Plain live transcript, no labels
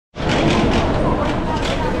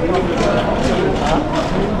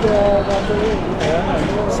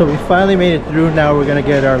So we finally made it through. Now we're gonna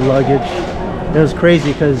get our luggage. It was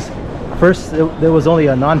crazy because first there was only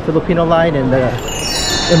a non-Filipino line, and the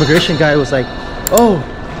immigration guy was like, "Oh,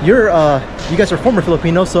 you guys are former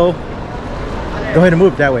Filipinos, so go ahead and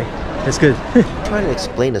move that way. It's good." Trying to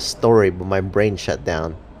explain a story, but my brain shut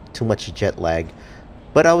down. Too much jet lag.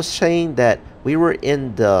 But I was saying that we were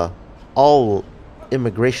in the all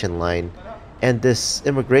immigration line, and this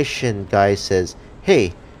immigration guy says,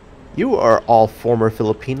 "Hey, you are all former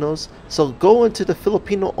Filipinos, so go into the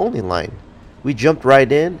Filipino only line." We jumped right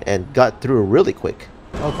in and got through really quick.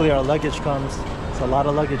 Hopefully our luggage comes. It's a lot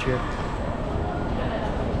of luggage here.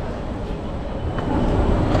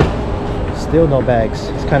 Still no bags.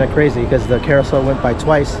 It's kind of crazy because the carousel went by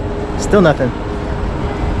twice. Still nothing.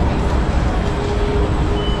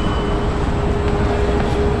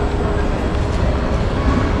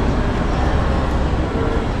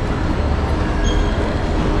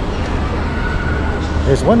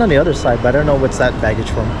 There's one on the other side, but I don't know what's that baggage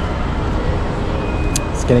from.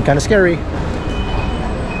 It's getting kind of scary.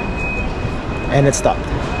 And it stopped.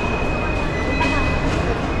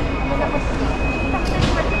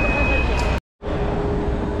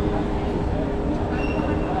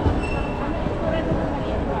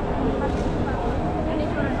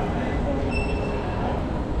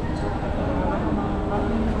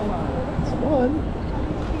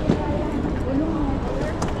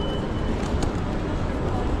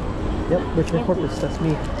 Yep, Richmond Corpus, that's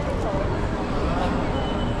me.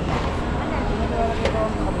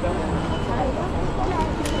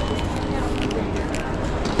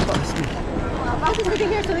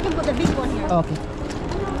 Here so we can put the big one here. Oh, okay.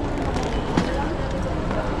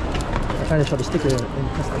 I'm trying to show the sticker in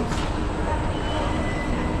customs.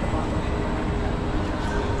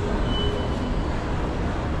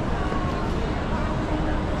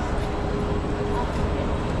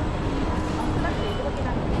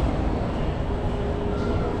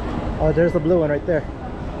 Oh, there's the blue one right there.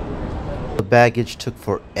 The baggage took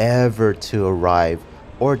forever to arrive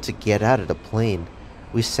or to get out of the plane.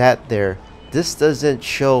 We sat there. This doesn't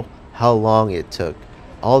show how long it took.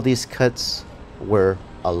 All these cuts were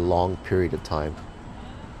a long period of time.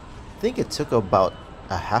 I think it took about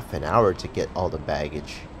a half an hour to get all the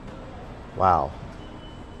baggage. Wow.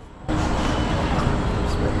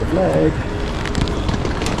 Spread the flag.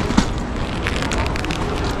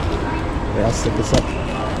 Okay, I'll stick this up.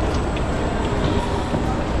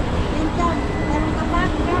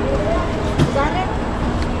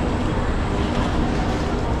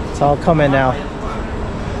 It's all coming now.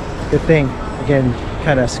 Good thing. Again,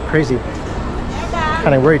 kind of crazy.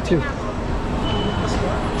 Kind of worried too.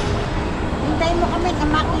 Hintayin mo kami na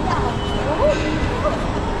makita ko.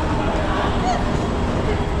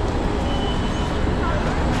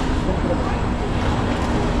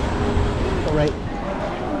 All right.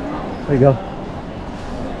 There you go.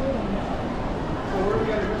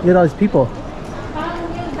 Look at all these people.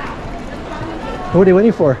 What are you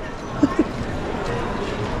waiting for?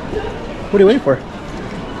 What are you waiting for?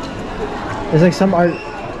 There's like some art.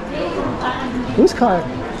 Who's car?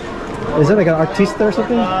 Is it like an artista or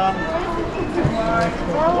something?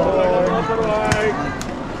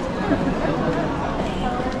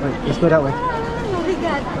 Wait, let's go that way.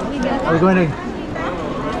 Are we going to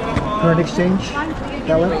foreign exchange?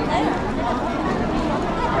 That way?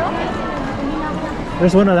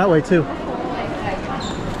 There's one on that way too.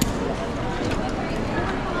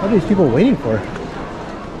 What are these people waiting for?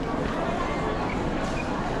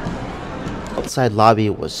 Outside lobby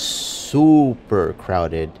was super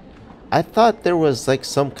crowded. I thought there was like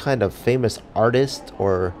some kind of famous artist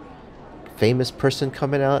or famous person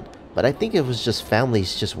coming out, but I think it was just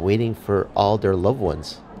families just waiting for all their loved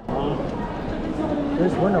ones.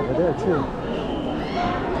 There's one over there too.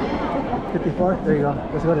 54? There you go.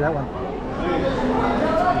 Let's go to that one.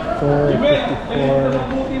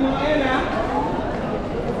 454.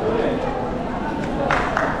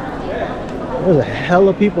 There's a hell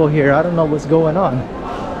of people here. I don't know what's going on.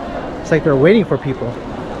 It's like they're waiting for people.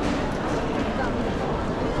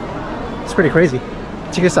 It's pretty crazy.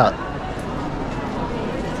 Check this out.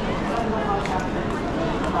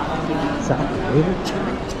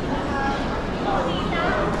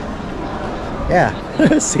 Yeah,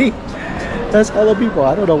 see? That's hella people.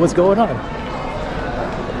 I don't know what's going on.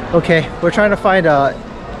 Okay, we're trying to find a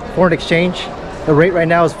foreign exchange. The rate right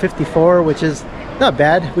now is 54, which is not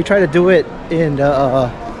bad. We tried to do it in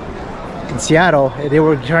Seattle, and they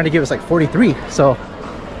were trying to give us like 43. So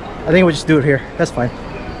I think we'll just do it here. That's fine.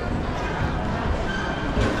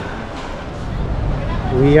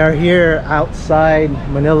 We are here outside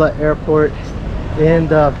Manila Airport in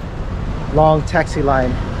the long taxi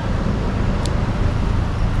line.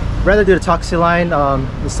 rather do the taxi line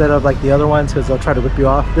instead of like the other ones, because they'll try to rip you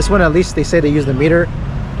off. This one, at least they say they use the meter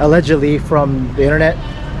allegedly from the internet,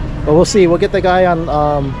 but we'll see. We'll get the guy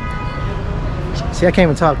on see, I can't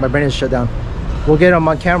even talk, my brain is shut down. We'll get him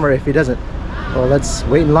on camera if he doesn't. Well, let's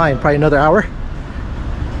wait in line probably another hour.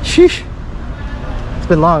 Sheesh, it's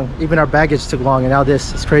been long. Even our baggage took long, and now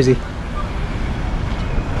this is crazy.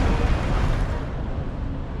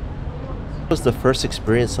 It was the first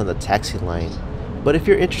experience on the taxi line, but if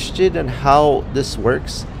you're interested in how this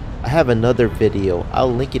works, I have another video,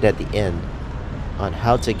 I'll link it at the end, on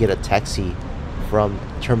how to get a taxi from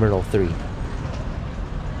Terminal 3.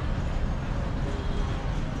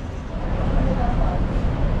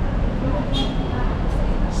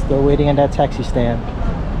 Still waiting on that taxi stand.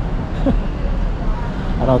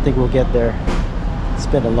 I don't think we'll get there. It's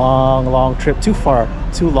been a long trip. Too far,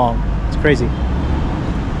 too long. It's crazy.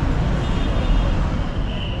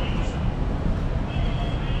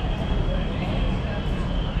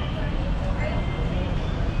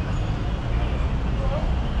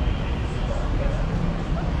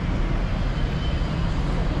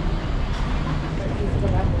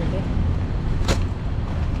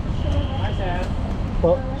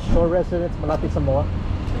 Po, shore residence, malapit sa MOA.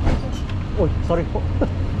 Uy, sorry po.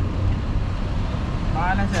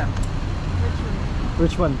 Paano, sir?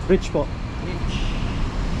 Which one? Rich po. Rich.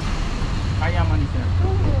 Kaya man, sir.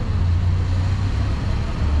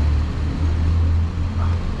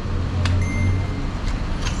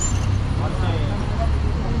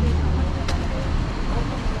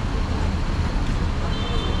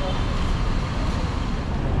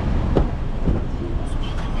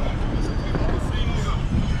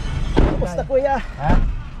 Basta kuya. Ha?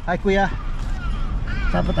 Hi kuya.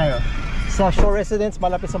 Saan po tayo? Sa shore residence,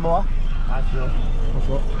 malapit sa MOA. Asyo.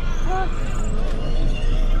 Opo.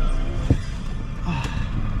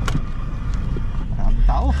 Maraming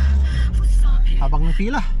tao. Habang ng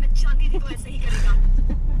pila.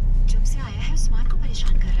 जब से आया है उस्मान को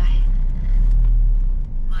परेशान कर रहा है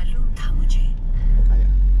मालूम था मुझे Kaya.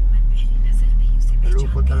 मैं पहली नजर में ही उसे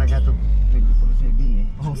Lupot talaga ito. 24/7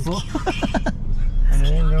 eh. Opo. Ano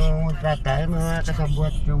yun yung trata, yung mga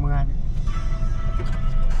kasabwat, yung mga...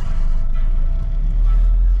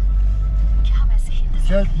 क्या हम ऐसे ही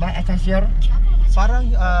इंतजार Sir, ba? Ata sir? क्या करना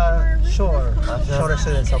Parang shore. Shore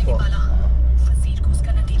residence po. फसील को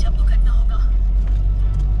उसका नतीजा भुगतना होगा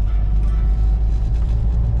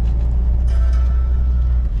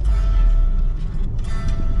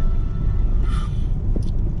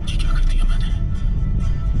क्या कर दिया मैंने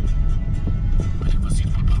मैंने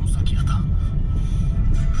फसील पर भरोसा किया था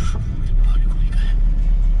मेरे भाई को ले गए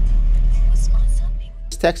उस्मान साहब ने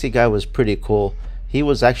This taxi guy was pretty cool. He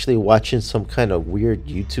was actually watching some kind of weird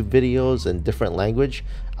YouTube videos in different language.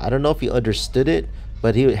 I don't know if he understood it,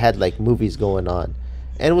 but he had like movies going on.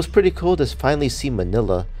 And it was pretty cool to finally see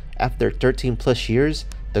Manila. After 13 plus years,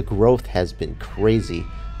 the growth has been crazy.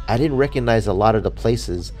 I didn't recognize a lot of the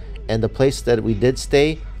places, and the place that we did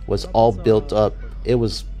stay was all built up. It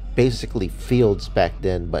was basically fields back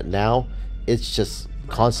then, but now it's just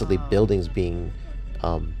constantly buildings being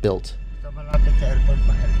built. Sa malapit sa airport,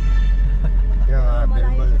 mahal. Yung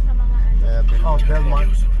Belmont. Oh, Belmont.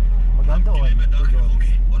 Maganda o.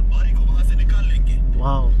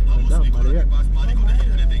 Wow, maganda. Maria.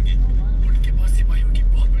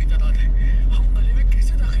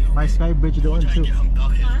 May sky bridge doon too.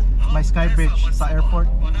 May sky bridge sa airport.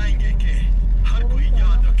 Ito.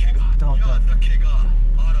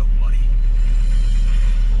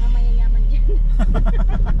 Mga mayayaman dyan.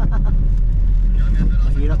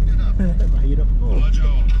 Mahirap. Mahirap po.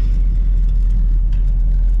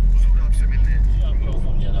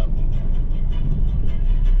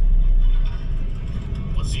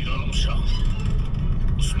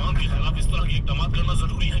 Usman के खिलाफ इस तरह के इकदाम करना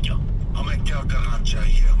जरूरी है क्या? हमें क्या करना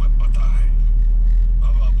चाहिए हमें पता है.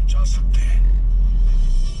 अब आप जा सकते हैं.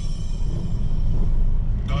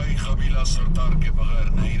 कोई कबीला सरदार के बगैर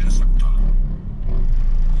नहीं रह सकता.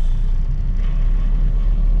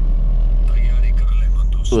 तैयारी कर ले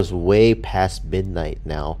बंदूक. It was way past midnight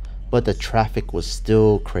now, but the traffic was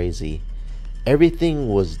still crazy.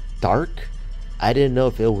 Everything was dark. I didn't know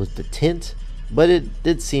if it was the tint, but it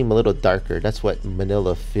did seem a little darker. That's what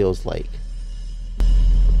Manila feels like.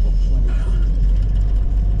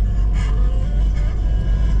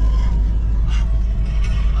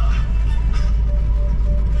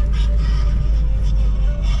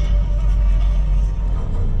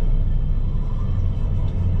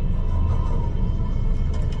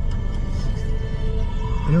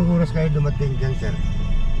 Anong oras kayo dumating dyan, sir?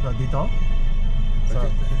 Dito?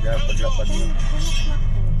 Paglapad mo.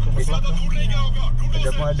 Ada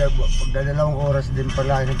po ada pagdadalawang oras din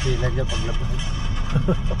pala yung pila niya paglabas.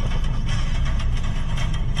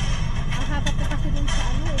 Ang hapat ko kasi dun sa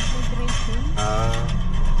ano, immigration.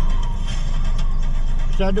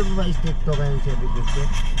 Masyado ba stricto kayo sa immigration?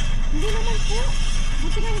 Hindi naman po.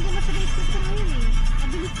 Buti nga hindi masyadong stricto ngayon eh.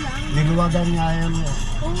 Mabilis lang. Niluwagan nga yun.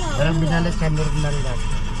 Oo nga. Parang oo. binalik sa normal lang.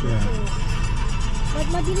 Yeah.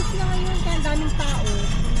 Mabilis na ngayon kaya ang daming tao.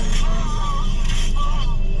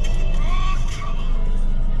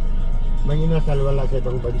 May inasal wala sa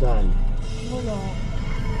ibang bansaan. Wala.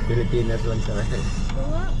 Pilipinas lang sa akin.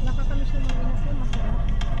 Oo nga, nakakamiss yung mga inasal, masarap.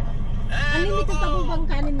 Unlimited pa po bang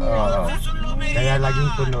kanin nila? Oo. Kaya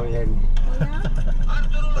laging puno yan. Kuya?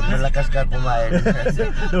 Pag malakas ka kumain.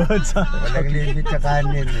 Walang limit sa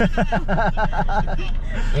kanin.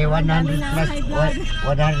 Eh 100 plus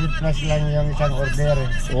 100 plus lang yung isang order.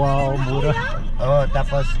 Wow, mura. Oh,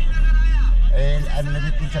 tapos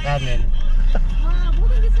unlimited sa kanin. Ah,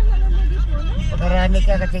 buti hindi sa nalala dito, no? Pagkarami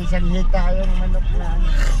ka kasi isang hita yung manok na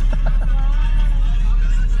ano.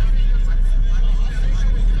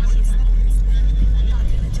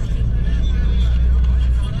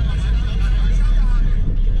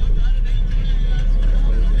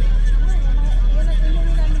 Yan ang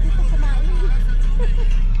inuwi namin dito kumain.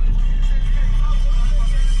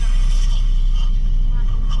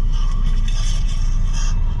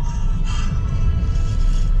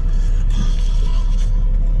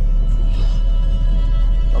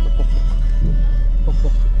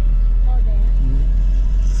 Pokpok. Oh, there.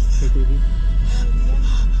 KTV.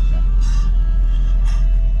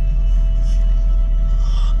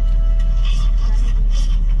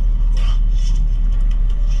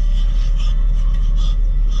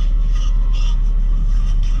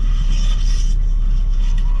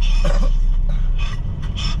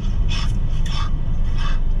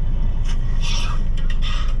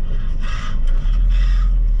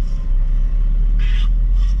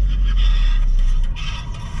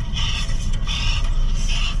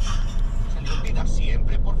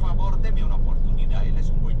 Siempre, por favor, deme una oportunidad. Él es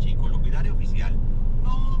un buen chico, lo cuidaré oficial.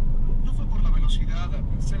 No, no fue por la velocidad.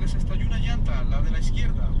 Se les estalló una llanta, la de la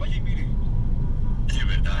izquierda. Vaya y mire. ¿De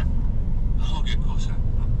verdad? Oh, qué cosa.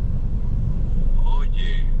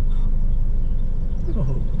 Oye.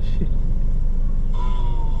 Oh, shit.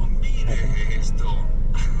 Oh, mire esto.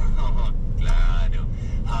 Oh, claro.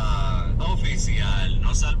 Oficial,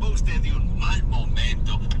 nos salvó usted de un mal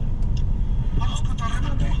momento. Vamos contra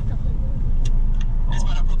remote. Es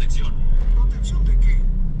para protección. ¿Protección de qué?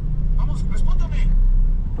 Vamos, respóndame.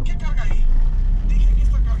 ¿Qué carga ahí? Dije que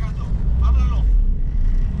está cargando. Háblalo.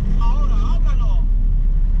 Ahora, háblalo.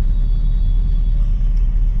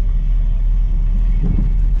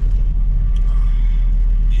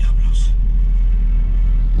 Diablos.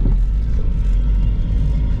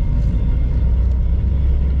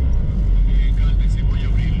 Cálmese, voy a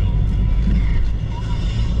abrirlo.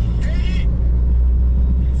 ¡Hey!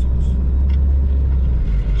 Jesús.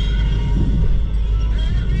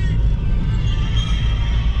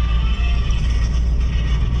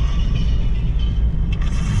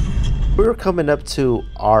 We were coming up to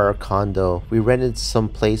our condo. We rented some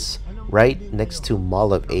place right next to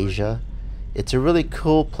Mall of Asia. It's a really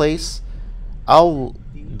cool place. I'll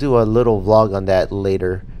do a little vlog on that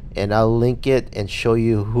later, and I'll link it and show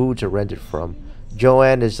you who to rent it from.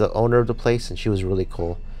 Joanne is the owner of the place, and she was really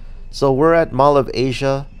cool. So we're at Mall of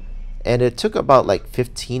Asia, and it took about like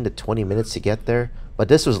 15 to 20 minutes to get there, but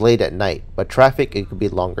this was late at night. But traffic, it could be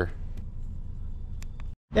longer.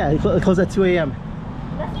 Yeah, it closed at 2 a.m.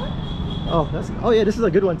 Oh, oh yeah, this is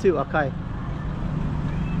a good one too. Okay.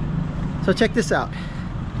 So check this out.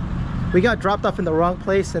 We got dropped off in the wrong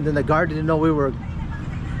place, and then the guard didn't know we were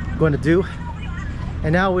going to do,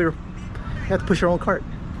 and now we have to push our own cart.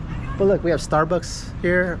 But look, we have Starbucks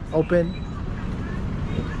here open.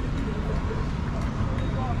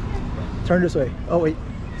 Turn this way. Oh wait,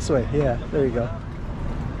 this way. Yeah, there you go.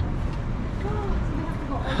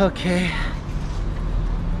 Okay.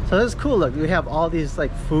 So this is cool. Look, we have all these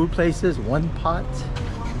like food places, one pot.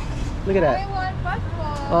 Look at that.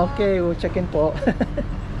 Okay, we'll check in po.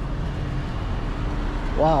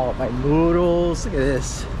 Wow, my noodles. Look at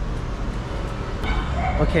this.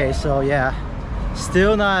 Okay, so yeah,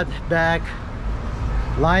 still not back.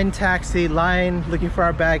 Line taxi, line looking for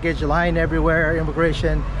our baggage, line everywhere,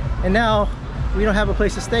 immigration. And now we don't have a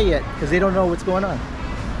place to stay yet because they don't know what's going on.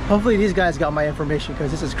 Hopefully these guys got my information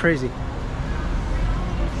because this is crazy.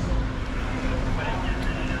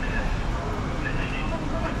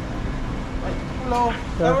 Hello,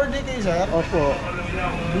 tower din kayo sir? Opo.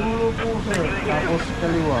 Dulo po sir, tapos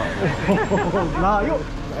kaliwa. Layo.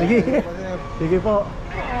 Sige. Sige po.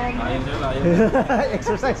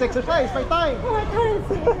 Exercise, exercise, my time. Oh, I can't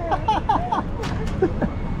see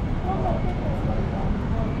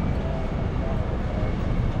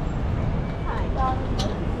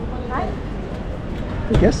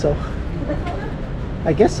I guess so.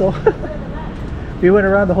 I guess so. We went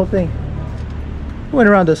around the whole thing. We went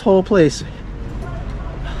around this whole place.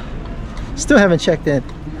 Still haven't checked in.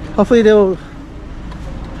 Hopefully they'll...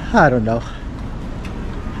 I don't know.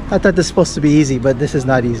 I thought this was supposed to be easy, but this is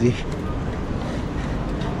not easy.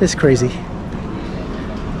 It's crazy.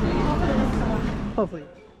 Hopefully.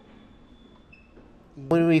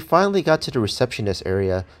 When we finally got to the receptionist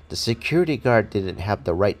area, the security guard didn't have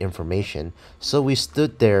the right information, so we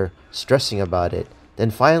stood there stressing about it.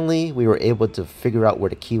 Then finally, we were able to figure out where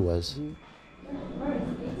the key was.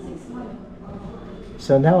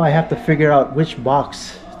 So now I have to figure out which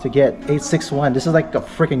box to get 861. This is like a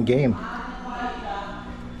freaking game.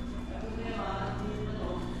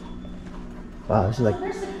 Wow, this is like...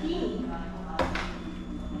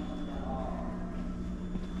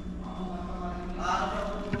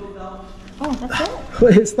 Oh, that's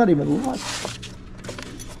it? It's not even locked.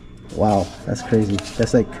 Wow, that's crazy.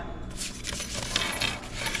 That's like...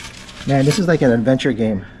 Man, this is like an adventure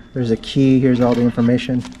game. There's a key, here's all the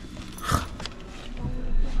information.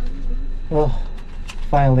 Well,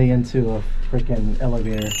 finally into a freaking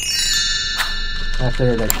elevator.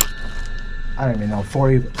 After like, I don't even know,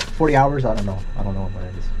 40 hours? I don't know what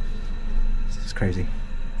it is. This is crazy.